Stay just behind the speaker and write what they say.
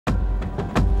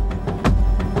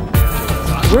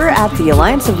We're at the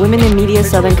Alliance of Women in Media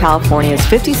Southern California's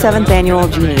 57th Annual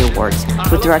Genii Awards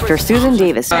with director Susan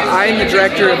Davis. I am the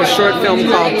director of a short film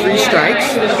called 3 Strikes,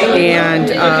 and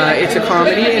it's a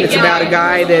comedy, and it's about a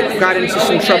guy that got into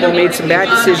some trouble, made some bad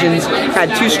decisions,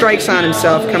 had 2 strikes on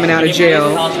himself coming out of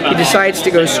jail. He decides to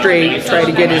go straight, try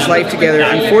to get his life together.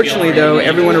 Unfortunately, though,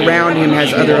 everyone around him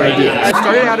has other ideas. It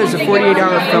started out as a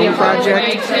 48-hour film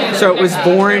project, so it was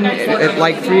born at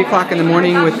like 3 o'clock in the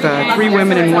morning with 3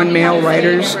 women and 1 male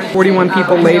writers. 41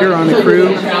 people later on the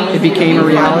crew, it became a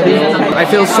reality. I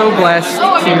feel so blessed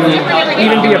to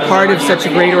even be a part of such a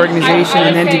great organization,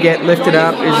 and then to get lifted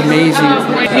up is amazing.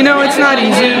 You know, it's not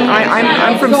easy.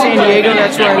 I'm from San Diego,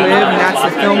 that's where I live, and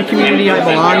that's the film community I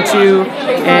belong to,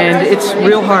 and it's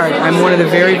real hard. I'm one of the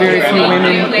very, very few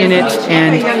women in it,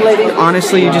 and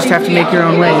honestly, you just have to make your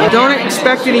own way. Don't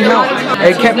expect any help.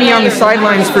 It kept me on the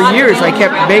sidelines for years. I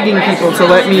kept begging people to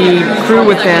let me crew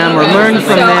with them or learn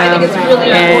from them,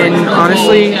 and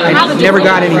honestly, I never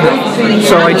got any help.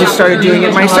 So I just started doing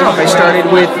it myself. I started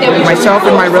with myself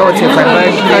and my relatives. I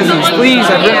begged cousins, please,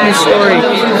 I've written this story.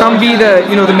 Come be the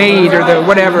maid or the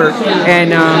whatever.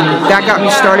 And that got me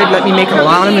started, let me make a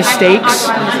lot of mistakes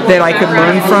that I could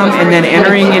learn from, and then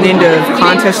entering it into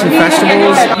contests and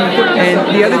festivals.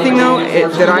 And the other thing, though,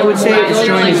 that I would say is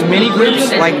join as many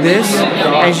groups like this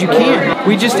as you can.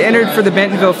 We just entered for the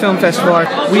Bentonville Film Festival.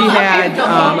 We had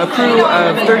a crew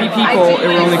of 30 people. There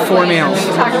were only 4 males.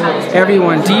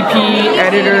 Everyone, DP,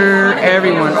 editor,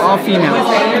 everyone, all female.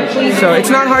 So it's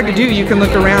not hard to do. You can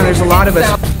look around. There's a lot of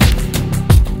us.